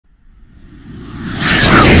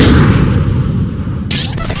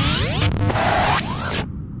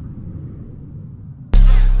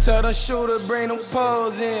Tell the shooter bring them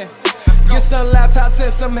poles in. Get some laptops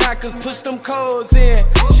and some hackers, push them codes in.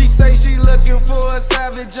 She say she looking for a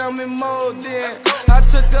savage, I'm in mode then. I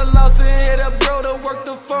took a loss and hit a bro to work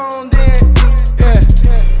the phone then.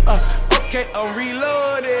 Okay, I'm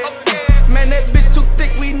reloaded. Man, that bitch too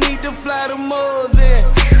thick, we need to fly the moles in.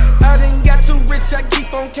 I done got too rich, I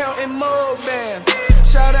keep on counting more bands.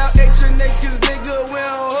 Shout out H and H, cause nigga, we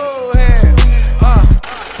don't hold hands.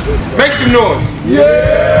 Make some noise.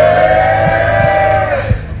 Yeah!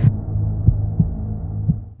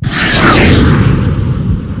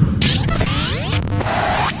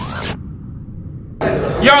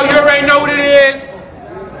 Yo, you already know what it is.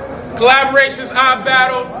 Collaborations,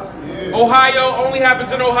 iBattle. Ohio, only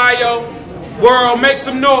happens in Ohio. World, make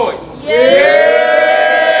some noise. Yeah!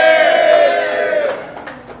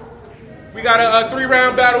 We got a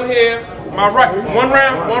 3-round battle here. My right, one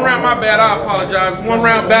round, my bad, I apologize.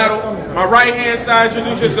 1-round battle. My right hand side,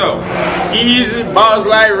 introduce yourself. EAZE, Boss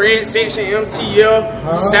Light, Red Section,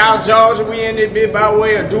 MTL, South Georgia, we in this bit by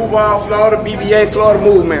way of Duval, Florida, BBA, Florida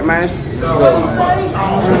movement, man.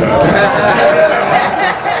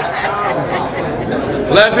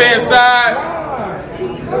 Left hand side.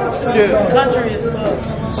 Country is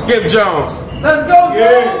full. Skip Jones. Let's go,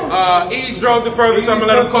 Jones! EAZE drove the furthest, I'm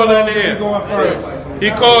gonna let him call it in the end. He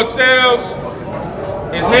called tails,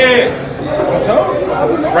 his hands.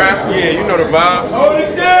 Rap, yeah, you know the vibes. Hold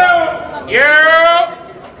it down! Yeah!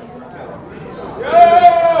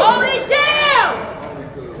 Hold it down!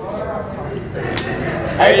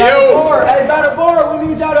 Hey, yo! Hey, battle board, we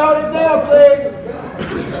need y'all to hold it down, please.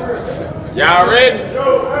 Y'all ready?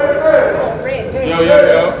 Yo.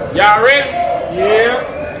 Y'all ready?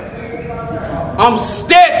 Yeah. I'm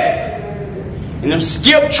stepping. And if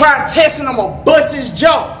Skip try testing, I'ma bust his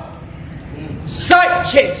jaw. Sight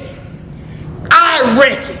checking. I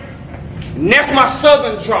reckon. And that's my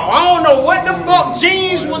southern draw. I don't know what the fuck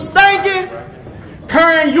Jeans was thinking.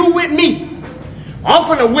 Pairing you with me. I'm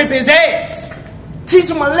finna whip his ass. Teach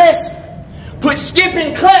him a lesson. Put Skip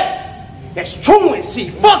in class. That's truancy.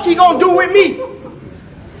 Fuck he gonna do with me?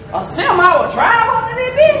 A semi will drive up to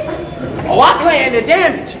this bitch? Oh, I playing the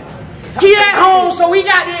damage. He at home, so he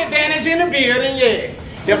got the advantage in the building, yeah.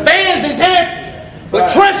 The fans is happy. But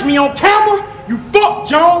trust me, on camera, you fuck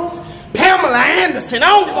Jones, Pamela Anderson. I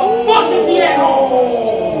don't give a fuck if he at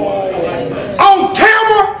home. On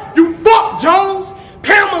camera, you fuck Jones,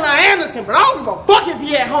 Pamela Anderson, but I don't give a fuck if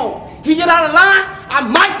he at home. He get out of line, I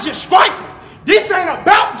might just strike him. This ain't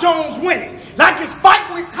about Jones winning, like his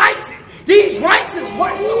fight with Tyson. These rights is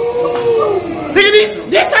what?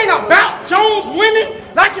 Nigga, this ain't about Jones winning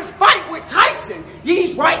like his fight with Tyson.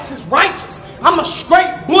 These rights is righteous. I'm a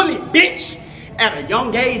straight bully, bitch. At a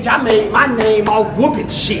young age, I made my name off whooping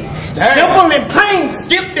shit. Damn. Simple and plain,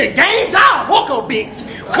 skip the games, I'll hook a bitch.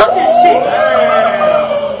 Cooking shit.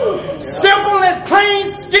 Damn. Simple and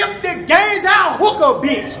plain, skip the games, I'll hook a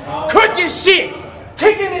bitch. Cooking shit.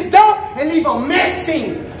 Kicking his door and leave a mess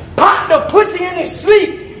scene. Pop the pussy in his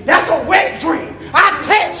sleep. That's a wet dream. I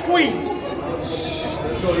tat squeeze.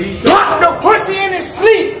 Pop the pussy in his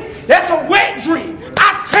sleep. That's a wet dream.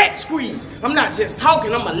 I tat squeeze. I'm not just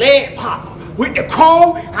talking, I'm a leg popper. With the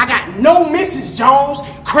chrome, I got no Mrs. Jones,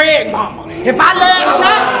 Craig mama. If I last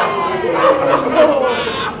shot.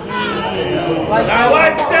 I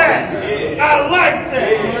like that. I like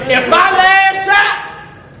that. If I last shot,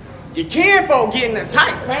 your kinfolk getting a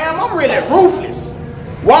tight, fam. I'm really ruthless.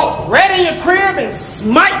 Walk right in your crib and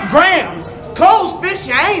smite grams. Clothes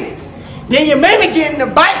fishy, ain't it? Then your mammy getting the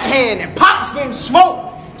bike hand and Pop's getting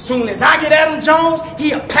smoked. Soon as I get Adam Jones,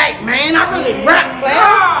 he a pack, man. I really rap,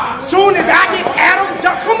 fam. Soon as I get Adam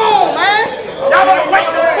Jones, come on, man. Y'all better wake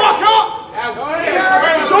the fuck up.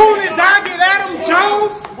 Soon as I get Adam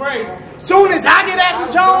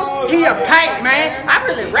Jones, he a pack, man. I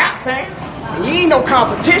really rap, fam. And you ain't no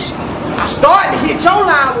competition. I started to hit your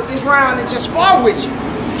line with this round and just spar with you.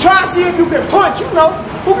 Try to see if you can punch, you know,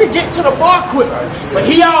 who can get to the bar quick. But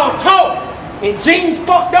he all talk. And Jeans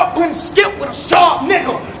fucked up putting Skip with a sharp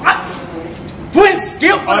nigga. Putting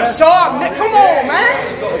Skip with a sharp nigga. Come on,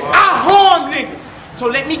 man. I harm niggas. So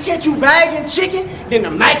let me catch you bagging chicken, then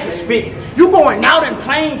the mic is spitting. You going out in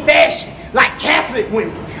plain fashion, like Catholic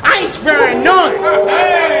women. I ain't sparing none.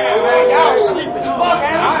 Y'all sleep as fuck,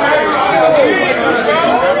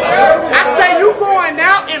 I say you going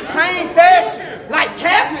out in plain fashion, like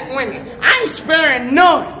Catholic women. I ain't sparing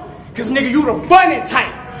none. Cause nigga, you the funny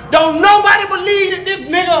type. Don't nobody believe that this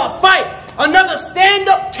nigga a fight. Another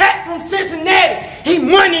stand-up cat from Cincinnati. He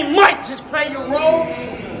money might just play your role.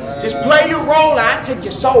 Just play your role, I take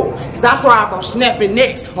your soul. Cause I thrive on snapping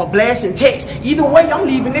necks or blasting texts. Either way, I'm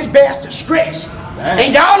leaving this bastard scratched.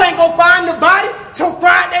 And y'all ain't gonna find the body till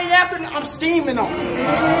Friday afternoon. I'm scheming on them.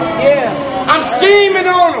 Yeah. I'm scheming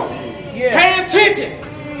on them. Yeah. Pay attention.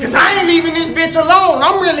 Cause I ain't leaving this bitch alone.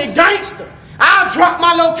 I'm really gangster. I'll drop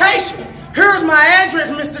my location. Here's my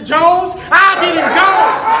address, Mr. Jones. I'll get him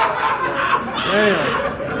gone.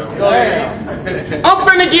 I'm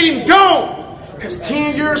finna get him gone. Cause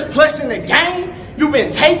 10 years plus in the game, you've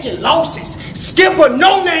been taking losses. Skip a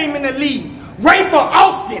no name in the league. Ray for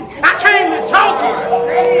Austin. I came to talking.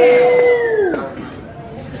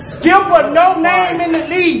 Skip a no name in the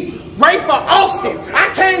league. Ray for Austin.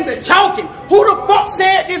 I came to talking. Who the fuck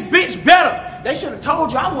said this bitch better? They should have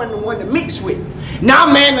told you I wasn't the one to mix with. Now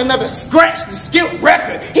man, another scratch the Skip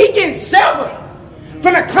record. He getting severed.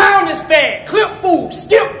 Finna clown this fad. Clip food.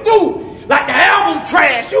 Skip through. Like the album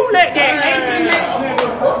trash. You let that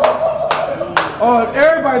Oh,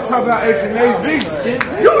 everybody talk about H&AZE.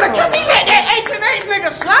 You like, cause he let that H&H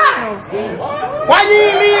nigga slide. Why you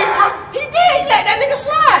ain't leave, bro? He did, he let that nigga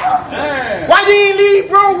slide. Why you ain't leave,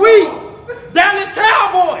 bro? Dallas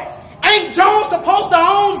Cowboys. Ain't Jones supposed to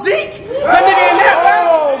own Zeke? That nigga in there.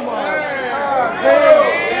 Oh my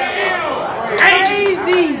God.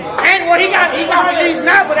 Ain't what he got released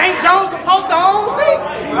now, but ain't Jones supposed to own Zeke?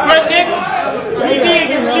 But nigga, he did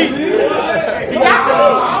get released. He got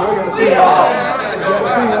released.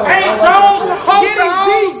 Ain't Jones supposed to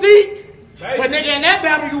own Zeke? But nigga, in that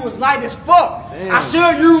battle, you was light as fuck. I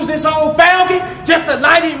should use this old Falcon just to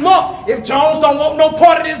light him up. If Jones don't want no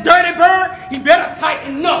part of this dirty bird, he better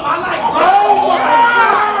tighten up. I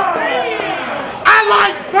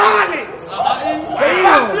like violence.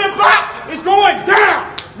 Flip out is going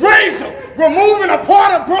down. Razor, removing a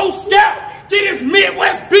part of bro's scalp. Get his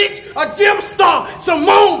Midwest bitch a gym star,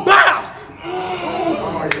 Simone Biles.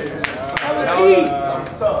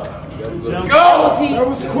 Let's go.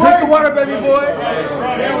 Drink the water, baby boy.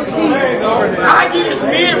 I get his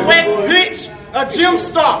Midwest bitch a gym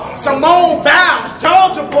star, Simone Biles,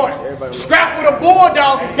 Georgia boy. Scrap with a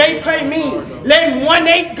bulldog if they play mean. Let him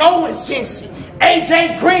 1-8 go in Cincy.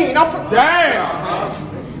 AJ Green, I'm from damn.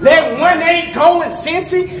 Let 1-8 go in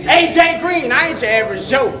Cincy. AJ Green, I ain't your average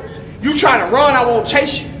Joe. You trying to run, I won't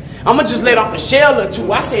chase you. I'ma just let off a shell or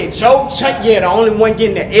two. I said Joe, check, yeah, the only one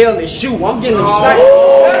getting the L is Shoe. I'm getting him sniped.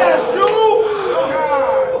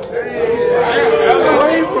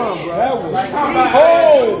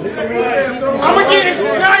 I'ma get him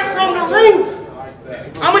sniped from the roof.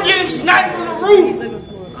 I'ma get him sniped from the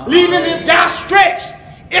roof. Leaving this guy stretched.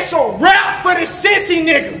 It's a wrap for the sissy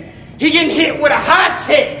nigga. He getting hit with a high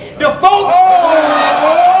tech. The folk.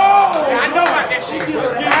 I know about that shit.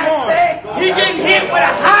 He getting hit with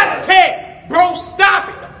a high tech. Bro, stop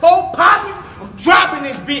it. The folk popping. I'm dropping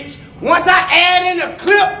this bitch. Once I add in a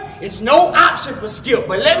clip, it's no option for Skip.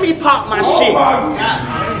 But let me pop my shit.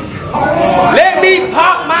 Let me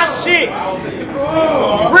pop my shit.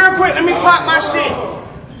 Real quick, let me pop my shit.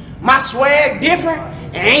 My swag different,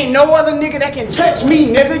 and ain't no other nigga that can touch me,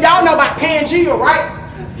 nigga. Y'all know about Pangea, right?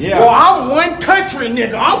 Yeah. Well, I'm one country,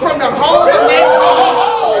 nigga. I'm from the home of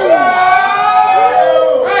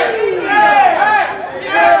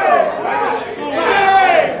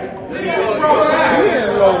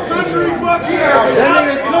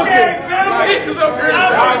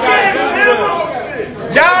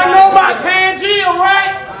Y'all know about Pangea,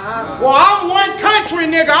 right? Well, I'm one country,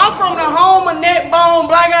 nigga. I'm from the home of Netbone,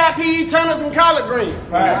 Black Eyed Peas, Turners, and Collard Green.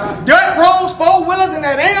 Dirt roads, four-wheelers, and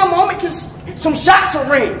that damn moment can some shots will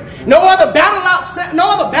ring. No other battle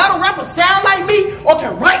rapper sound like me or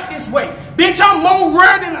can write this way. Bitch, I'm more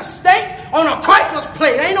rare than a steak on a Quaker's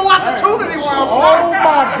plate. Ain't no opportunity where I'm from. Oh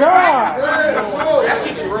my God. That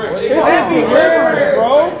shit is real.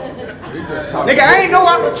 Bro. Nigga, ain't no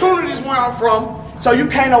opportunities where I'm from, so you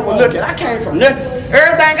can't overlook it. I came from nothing.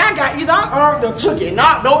 Everything I got, either I earned or took it,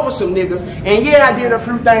 knocked over some niggas, and yeah, I did a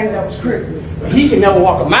few things that was critical. But he can never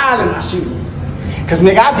walk a mile in my shoes. Cause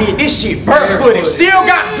nigga, I did this shit barefooted. Still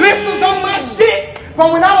got blisters on my shit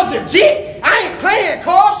from when I was a jit. I ain't playing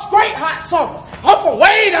cars, straight hot summers. I'm from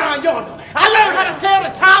way down yonder. I learned how to tell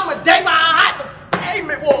the time of day by how hot the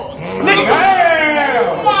pavement was. Nigga,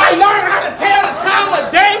 I learned how to tell the time of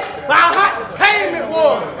day by how hot the pavement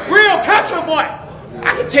was. Real country boy.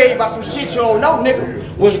 I can tell you about some shit you don't know, nigga.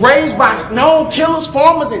 Was raised by known killers,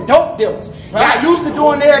 farmers, and dope dealers. Got used to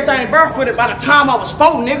doing everything barefooted by the time I was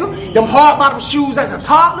 4, nigga. Them hard bottom shoes as a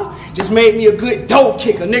toddler just made me a good dope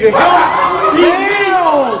kicker, nigga. Him,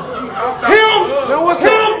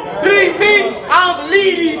 beat me. I don't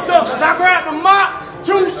believe these suckers. I grabbed the mop,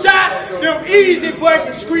 2 shots, them easy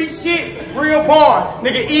bucket street shit, real bars.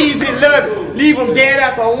 Nigga, easy love it. Leave them dead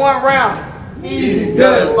after 1 round. Easy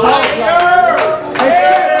does.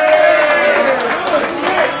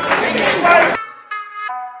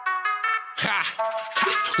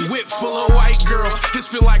 Clip full of white girls, this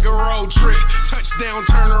feel like a road trip. Touchdown,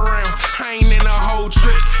 turn around, I ain't in a whole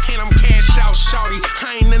trip. And I'm cashed out, shawty,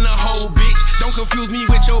 I ain't in a whole bitch. Don't confuse me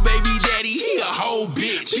with your baby daddy, he a whole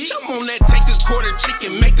bitch. Bitch, I'm on that take a quarter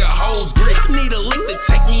chicken, make a hoes grip. I need a link to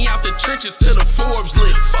take me out the trenches to the Forbes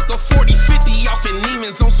list. Fuck a 40-50 off in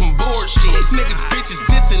Neiman's on some board shit. These niggas bitches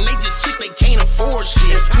dissing, they just sick, they can't afford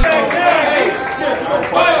shit.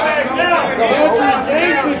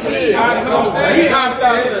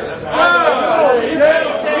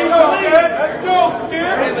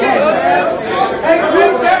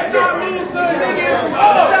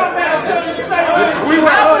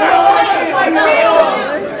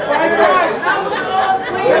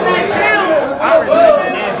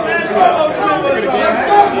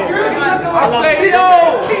 I say, yo!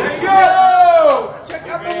 Check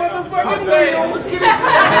out the motherfucking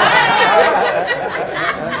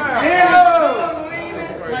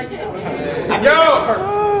Yo!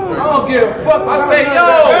 I don't give a fuck. I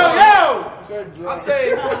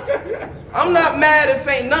say, I'm not mad if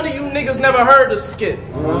ain't none of you niggas never heard of Skip.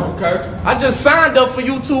 Okay. I just signed up for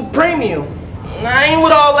YouTube Premium. I ain't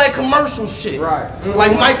with all that commercial shit. Right.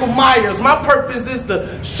 Like Michael Myers. My purpose is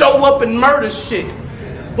to show up and murder shit.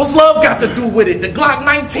 What's love got to do with it? The Glock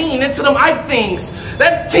 19 into them Ike things.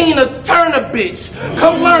 That Tina Turner bitch.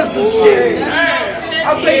 Come learn some shit.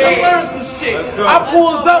 I say come learn some shit. I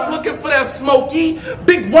pulls up looking for that smoky,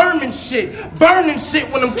 big worming shit. Burning shit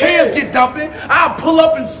when them cans get dumping. I pull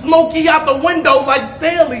up and smoky out the window like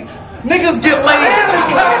Stanley. Niggas get laid.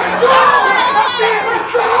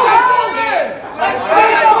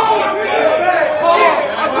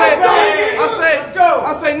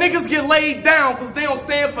 I say niggas get laid down because they don't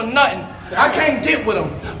stand for nothing. I can't get with them.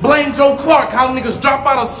 Blame Joe Clark, how niggas drop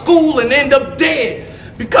out of school and end up dead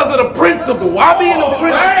because of the principal. I be in them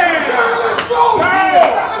trenches.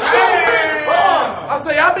 I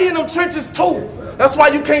say I be in them trenches too. That's why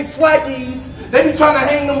you can't slack ease. They be trying to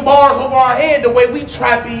hang them bars over our head the way we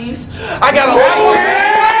trapeze. I got a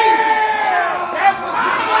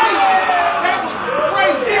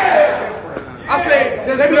I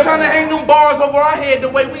say, they be trying to hang them bars over our head the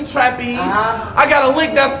way we trapeze. I got a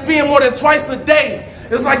lick that spin more than twice a day.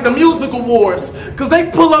 It's like the music awards. Cause they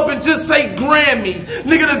pull up and just say Grammy.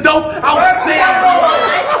 Nigga the dope, outstanding.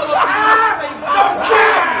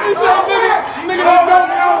 Nigga the dope,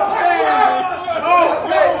 outstanding.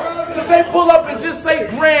 They pull up and just say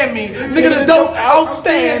Grammy. Nigga the dope,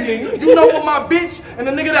 outstanding. You know what my bitch and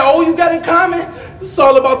the nigga that all you got in common? It's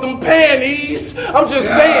all about them panties. I'm just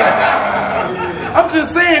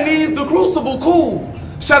saying these the crucible cool.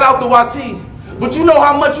 Shout out to YT. But you know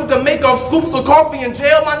how much you can make off scoops of coffee in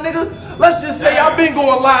jail, my nigga? Let's just say I've been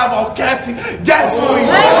going live off gasoline.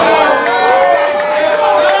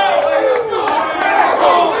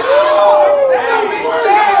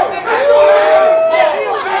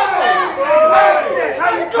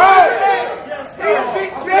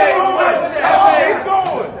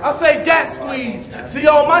 I say gas squeeze. See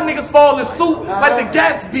all my niggas fall in suit like the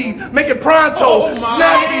Gatsby, make it pronto,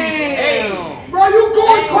 snappy. Bro, you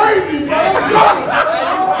going crazy, bro.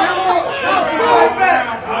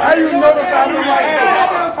 How you notify somebody?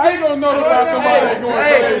 How you gonna notify somebody that going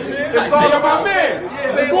crazy? It's all about men.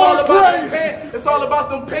 It's all about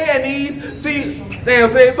them panties. See,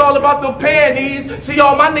 it's all about them panties. See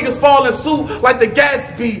all my niggas fall in suit like the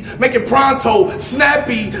Gatsby, make it pronto,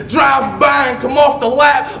 snappy, drive by and come off the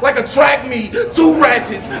lap like a track meet. 2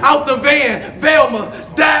 ratchets out the van, Velma,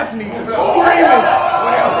 Daphne, screaming.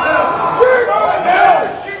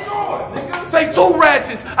 Say 2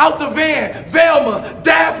 ratchets out the van, Velma,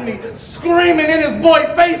 Daphne, screaming in his boy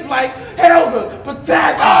face like Helga,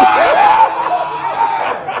 Pataki.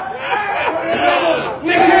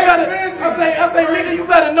 Nigga, you better, I say, nigga, you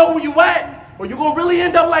better know where you at, or you gonna really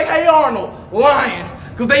end up like Hey Arnold, lying.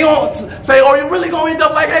 Cause they don't say, oh, you really gonna end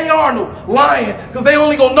up like Hey Arnold, lying. Cause they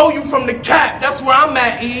only gonna know you from the cap. That's where I'm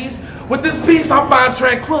at, EAZE. With this piece, I find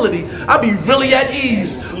tranquility. I be really at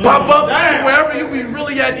ease. Pop up wherever you be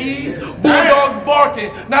really at ease. Bulldogs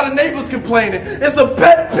barking, now the neighbors complaining. It's a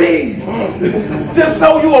pet peeve. Just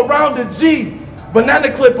know you around the G. Banana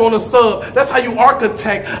clip on a sub, that's how you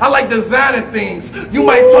architect. I like designing things. You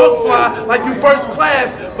might talk fly like you first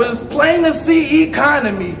class, but it's plain to see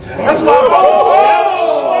economy. That's why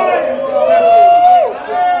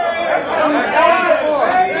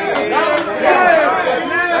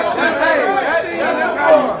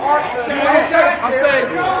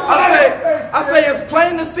I say it's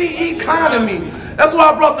plain to see economy. That's why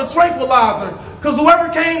I brought the tranquilizer. Cause whoever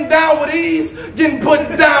came down with EAZE, getting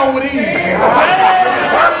put down with EAZE.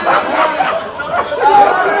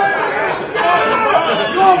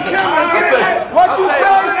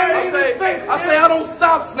 don't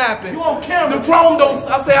stop snapping. You on camera. The chrome don't,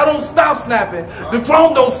 I say I don't stop snapping. The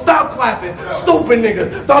chrome don't stop clapping. Stupid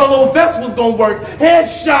nigga. Thought a little vest was gonna work.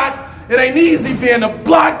 Headshot. It ain't easy being a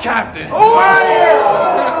block captain. So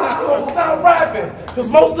stop rapping. Cause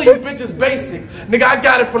most of you bitches basic. Nigga, I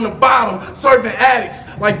got it from the bottom, serving addicts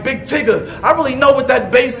like Big Tigger. I really know what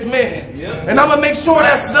that bass meant. And I'ma make sure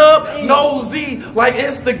that snub knows Z like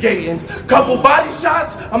instigating. Couple body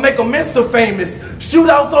shots, I make them Mr. Famous.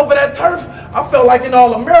 Shootouts over that turf, I felt like an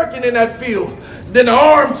All-American in that field. Then the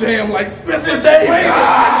arm jam like Spencer Davis.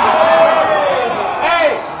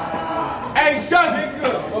 Hey, Shuggy.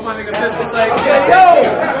 What my nigga Pistol say?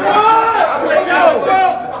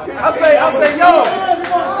 I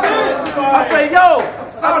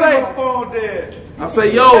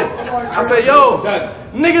say yo.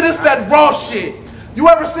 Nigga, this that raw shit. You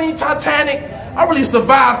ever seen Titanic? I really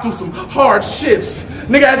survived through some hard ships.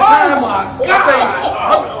 Nigga, at times,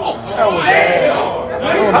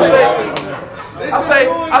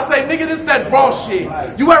 I say, nigga, this that raw shit.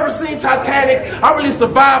 You ever seen Titanic? I really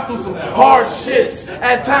survived through some hard ships.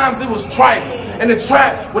 At times it was trife in the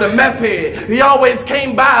trap with a meth head. He always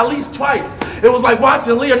came by at least twice. It was like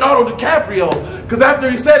watching Leonardo DiCaprio. Cause after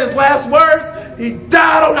he said his last words, he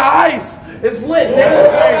died on the ice. It's lit, nigga.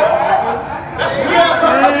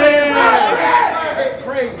 I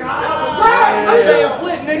say it's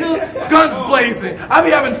lit, nigga. Guns blazing. I be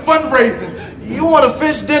having fundraising. You want a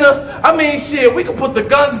fish dinner? I mean, shit, we can put the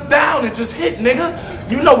guns down and just hit, nigga.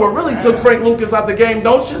 You know what really took Frank Lucas out the game,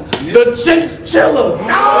 don't you? The chinchilla.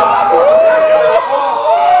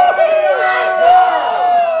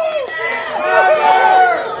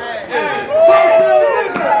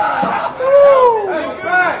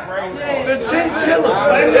 The chinchilla.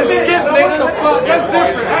 It's Skip, nigga. That's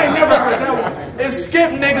different. I ain't never heard that one. It's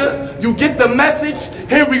Skip, nigga. You get the message?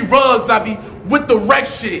 Henry Ruggs, I be with the wreck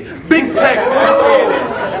shit. Big text.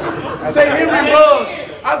 Say Henry Ruggs,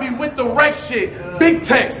 I be with the wreck shit. Big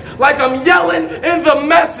text. Like I'm yelling in the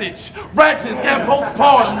message. Ratchets can't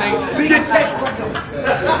postpone, nigga. Big text. Like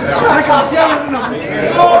I'm yelling in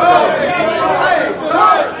the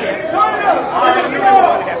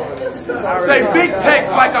Say big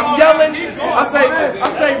text like I'm yelling.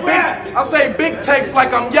 I say big text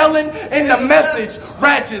like I'm yelling in the message.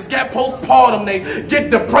 Ratchets get postpartum, they get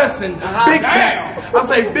depressing. Big cats. I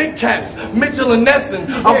say big cats. Mitchell and Nesson.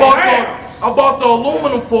 I bought the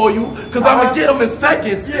aluminum for you because I'm going to get them in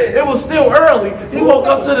seconds. It was still early. He woke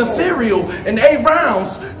up to the cereal in 8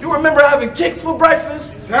 rounds. You remember having kicks for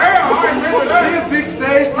breakfast? Damn, I remember that. Big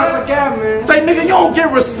stage type of guy, man. Say, nigga, you don't get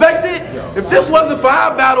respected. If this wasn't for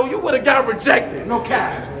iBattle, you would have got rejected. No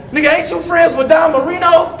cap. Nigga, ain't you friends with Don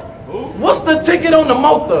Marino? What's the ticket on the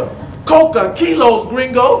motor? Coca, kilos,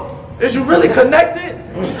 gringo. Is you really connected?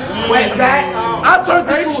 Went back. I turned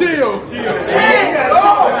into Chill.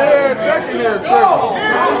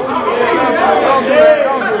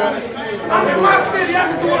 I'm in my city, I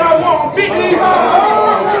can do what I want. Beat me.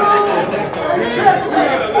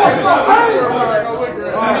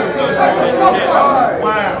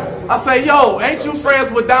 I say, yo, ain't you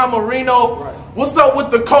friends with Don Marino? What's up with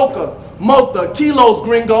the Coca? Mota, kilos,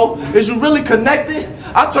 gringo. Is you really connected?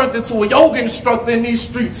 I turned into a yoga instructor in these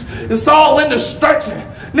streets. It's all in the stretching.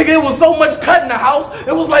 Nigga, it was so much cut in the house,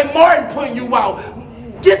 it was like Martin putting you out.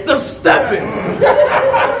 Get the stepping.